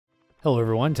Hello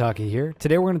everyone, Taki here.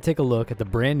 Today we're going to take a look at the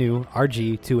brand new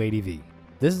RG280V.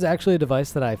 This is actually a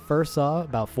device that I first saw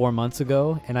about 4 months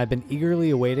ago, and I've been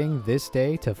eagerly awaiting this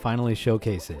day to finally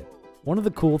showcase it. One of the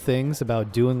cool things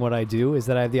about doing what I do is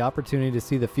that I have the opportunity to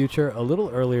see the future a little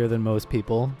earlier than most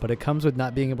people, but it comes with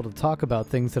not being able to talk about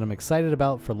things that I'm excited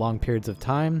about for long periods of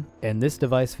time, and this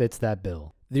device fits that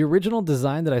bill. The original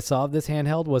design that I saw of this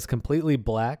handheld was completely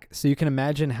black, so you can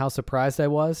imagine how surprised I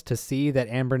was to see that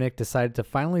Anbernic decided to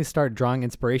finally start drawing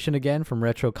inspiration again from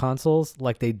retro consoles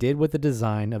like they did with the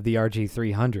design of the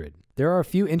RG300. There are a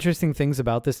few interesting things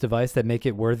about this device that make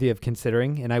it worthy of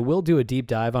considering, and I will do a deep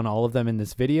dive on all of them in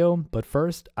this video, but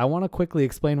first, I want to quickly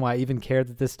explain why I even care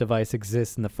that this device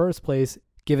exists in the first place,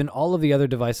 given all of the other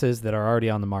devices that are already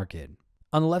on the market.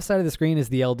 On the left side of the screen is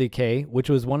the LDK, which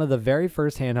was one of the very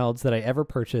first handhelds that I ever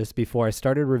purchased before I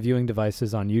started reviewing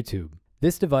devices on YouTube.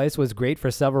 This device was great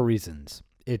for several reasons.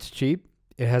 It's cheap,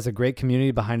 it has a great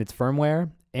community behind its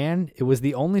firmware, and it was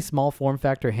the only small form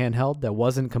factor handheld that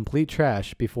wasn't complete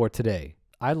trash before today.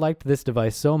 I liked this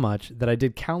device so much that I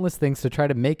did countless things to try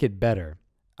to make it better.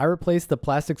 I replaced the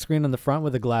plastic screen on the front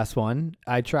with a glass one.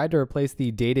 I tried to replace the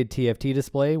dated TFT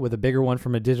display with a bigger one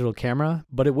from a digital camera,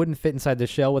 but it wouldn't fit inside the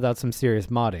shell without some serious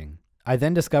modding. I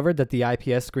then discovered that the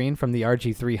IPS screen from the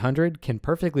RG300 can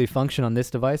perfectly function on this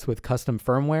device with custom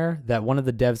firmware that one of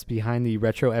the devs behind the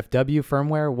Retro FW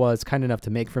firmware was kind enough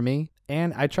to make for me,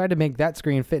 and I tried to make that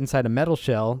screen fit inside a metal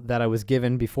shell that I was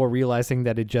given before realizing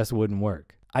that it just wouldn't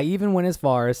work. I even went as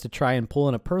far as to try and pull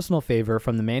in a personal favor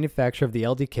from the manufacturer of the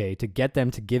LDK to get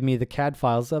them to give me the CAD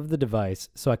files of the device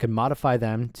so I could modify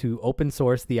them to open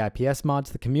source the IPS mods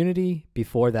to the community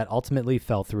before that ultimately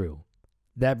fell through.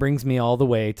 That brings me all the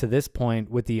way to this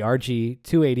point with the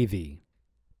RG280V.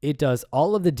 It does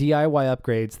all of the DIY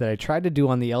upgrades that I tried to do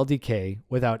on the LDK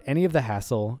without any of the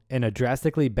hassle and a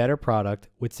drastically better product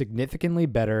with significantly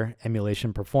better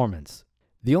emulation performance.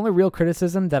 The only real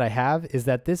criticism that I have is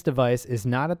that this device is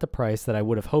not at the price that I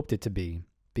would have hoped it to be,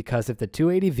 because if the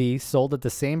 280V sold at the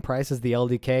same price as the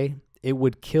LDK, it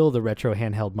would kill the retro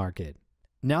handheld market.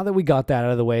 Now that we got that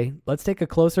out of the way, let's take a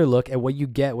closer look at what you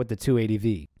get with the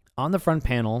 280V. On the front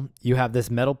panel, you have this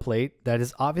metal plate that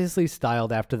is obviously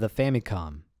styled after the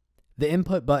Famicom. The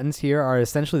input buttons here are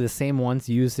essentially the same ones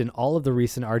used in all of the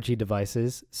recent RG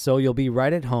devices, so you'll be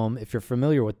right at home if you're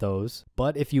familiar with those,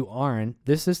 but if you aren't,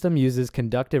 this system uses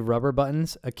conductive rubber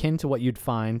buttons akin to what you'd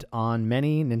find on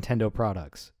many Nintendo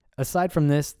products. Aside from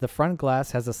this, the front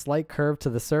glass has a slight curve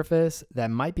to the surface that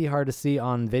might be hard to see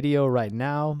on video right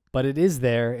now, but it is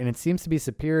there and it seems to be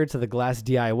superior to the glass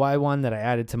DIY one that I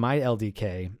added to my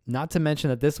LDK, not to mention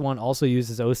that this one also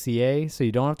uses OCA, so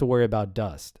you don't have to worry about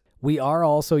dust. We are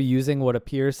also using what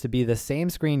appears to be the same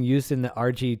screen used in the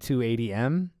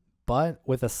RG280M, but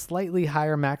with a slightly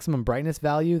higher maximum brightness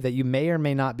value that you may or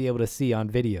may not be able to see on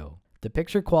video. The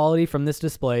picture quality from this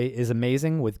display is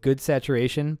amazing with good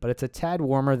saturation, but it's a tad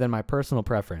warmer than my personal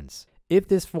preference. If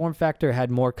this form factor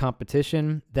had more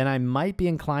competition, then I might be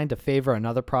inclined to favor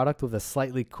another product with a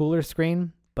slightly cooler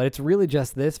screen, but it's really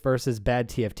just this versus bad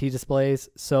TFT displays,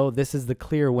 so this is the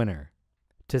clear winner.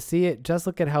 To see it, just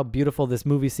look at how beautiful this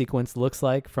movie sequence looks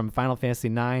like from Final Fantasy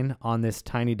IX on this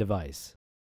tiny device.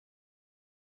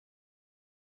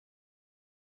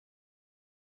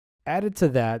 Added to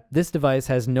that, this device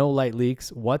has no light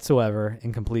leaks whatsoever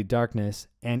in complete darkness,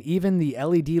 and even the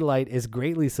LED light is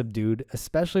greatly subdued,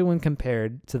 especially when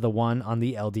compared to the one on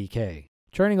the LDK.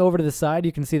 Turning over to the side,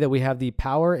 you can see that we have the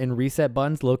power and reset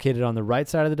buttons located on the right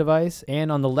side of the device, and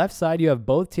on the left side you have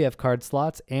both TF card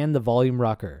slots and the volume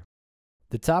rocker.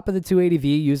 The top of the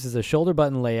 280V uses a shoulder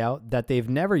button layout that they've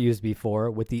never used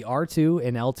before, with the R2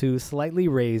 and L2 slightly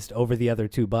raised over the other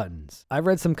two buttons. I've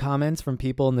read some comments from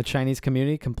people in the Chinese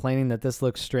community complaining that this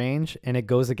looks strange and it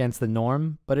goes against the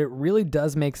norm, but it really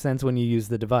does make sense when you use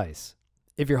the device.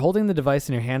 If you're holding the device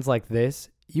in your hands like this,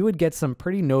 you would get some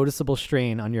pretty noticeable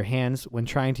strain on your hands when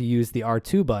trying to use the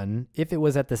R2 button if it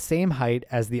was at the same height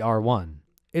as the R1.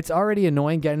 It's already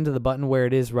annoying getting to the button where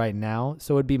it is right now,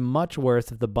 so it would be much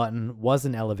worse if the button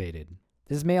wasn't elevated.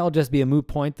 This may all just be a moot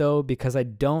point though, because I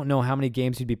don't know how many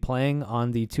games you'd be playing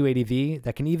on the 280V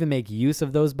that can even make use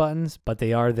of those buttons, but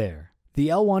they are there. The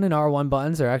L1 and R1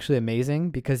 buttons are actually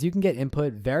amazing because you can get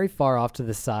input very far off to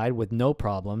the side with no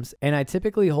problems, and I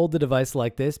typically hold the device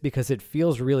like this because it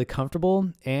feels really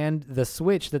comfortable, and the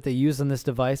switch that they use on this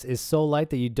device is so light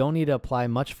that you don't need to apply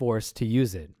much force to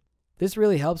use it. This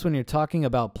really helps when you're talking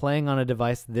about playing on a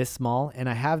device this small, and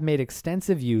I have made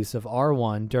extensive use of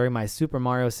R1 during my Super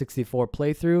Mario 64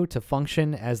 playthrough to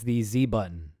function as the Z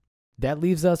button. That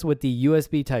leaves us with the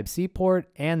USB Type-C port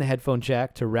and the headphone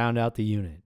jack to round out the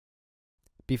unit.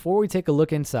 Before we take a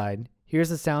look inside, Here's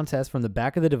a sound test from the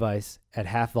back of the device at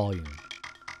half volume.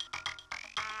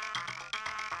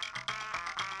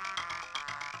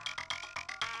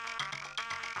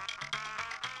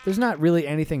 There's not really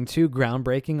anything too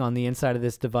groundbreaking on the inside of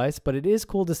this device, but it is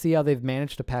cool to see how they've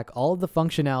managed to pack all of the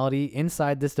functionality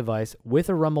inside this device with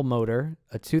a rumble motor,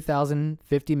 a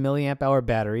 2050 milliamp hour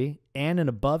battery, and an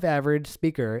above average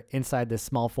speaker inside this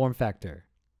small form factor.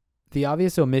 The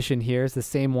obvious omission here is the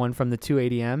same one from the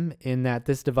 280M in that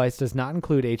this device does not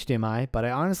include HDMI, but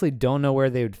I honestly don't know where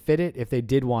they would fit it if they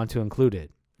did want to include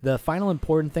it. The final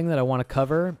important thing that I want to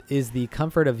cover is the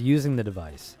comfort of using the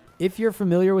device. If you're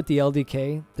familiar with the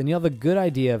LDK, then you'll have a good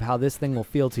idea of how this thing will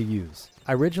feel to use.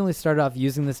 I originally started off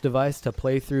using this device to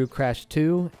play through Crash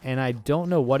 2, and I don't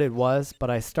know what it was,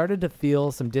 but I started to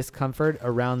feel some discomfort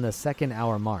around the second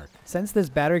hour mark. Since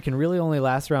this battery can really only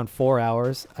last around 4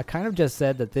 hours, I kind of just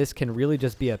said that this can really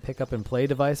just be a pick up and play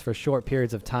device for short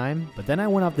periods of time, but then I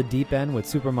went off the deep end with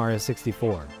Super Mario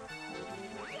 64.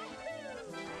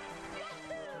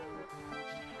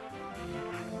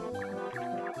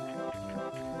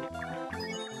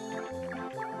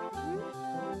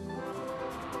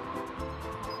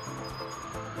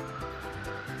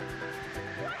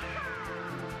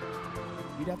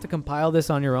 You'd have to compile this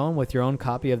on your own with your own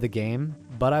copy of the game,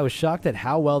 but I was shocked at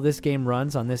how well this game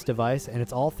runs on this device, and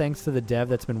it's all thanks to the dev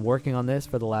that's been working on this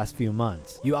for the last few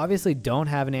months. You obviously don't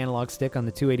have an analog stick on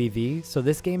the 280V, so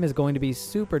this game is going to be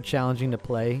super challenging to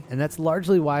play, and that's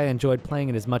largely why I enjoyed playing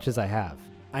it as much as I have.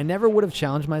 I never would have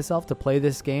challenged myself to play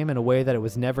this game in a way that it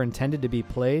was never intended to be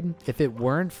played if it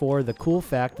weren't for the cool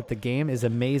fact that the game is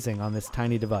amazing on this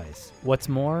tiny device. What's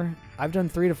more, I've done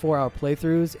 3 to 4 hour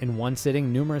playthroughs in one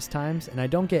sitting numerous times, and I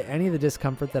don't get any of the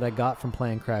discomfort that I got from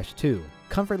playing Crash 2.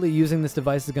 Comfortably using this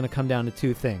device is going to come down to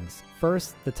 2 things.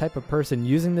 First, the type of person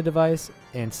using the device,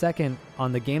 and second,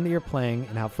 on the game that you're playing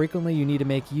and how frequently you need to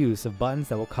make use of buttons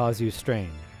that will cause you strain.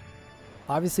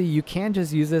 Obviously, you can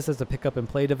just use this as a pick up and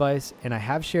play device, and I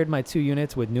have shared my 2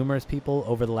 units with numerous people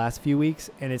over the last few weeks,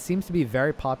 and it seems to be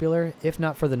very popular, if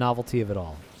not for the novelty of it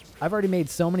all. I've already made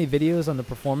so many videos on the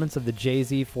performance of the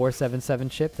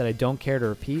JZ477 chip that I don't care to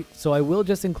repeat, so I will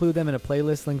just include them in a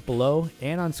playlist linked below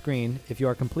and on screen if you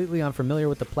are completely unfamiliar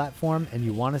with the platform and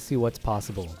you want to see what's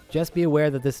possible. Just be aware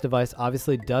that this device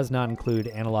obviously does not include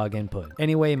analog input.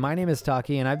 Anyway, my name is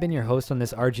Taki and I've been your host on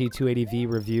this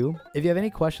RG280V review. If you have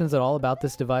any questions at all about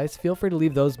this device, feel free to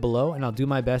leave those below and I'll do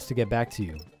my best to get back to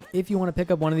you. If you want to pick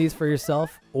up one of these for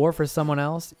yourself or for someone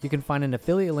else, you can find an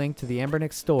affiliate link to the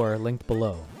Anbernic store linked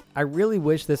below. I really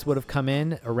wish this would have come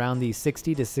in around the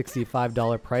 $60 to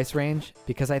 $65 price range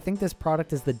because I think this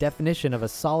product is the definition of a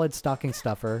solid stocking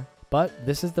stuffer, but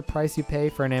this is the price you pay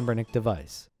for an Anbernic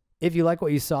device. If you like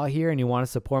what you saw here and you want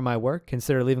to support my work,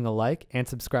 consider leaving a like and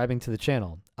subscribing to the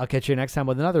channel. I'll catch you next time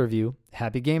with another review.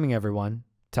 Happy gaming, everyone.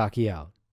 Taki out.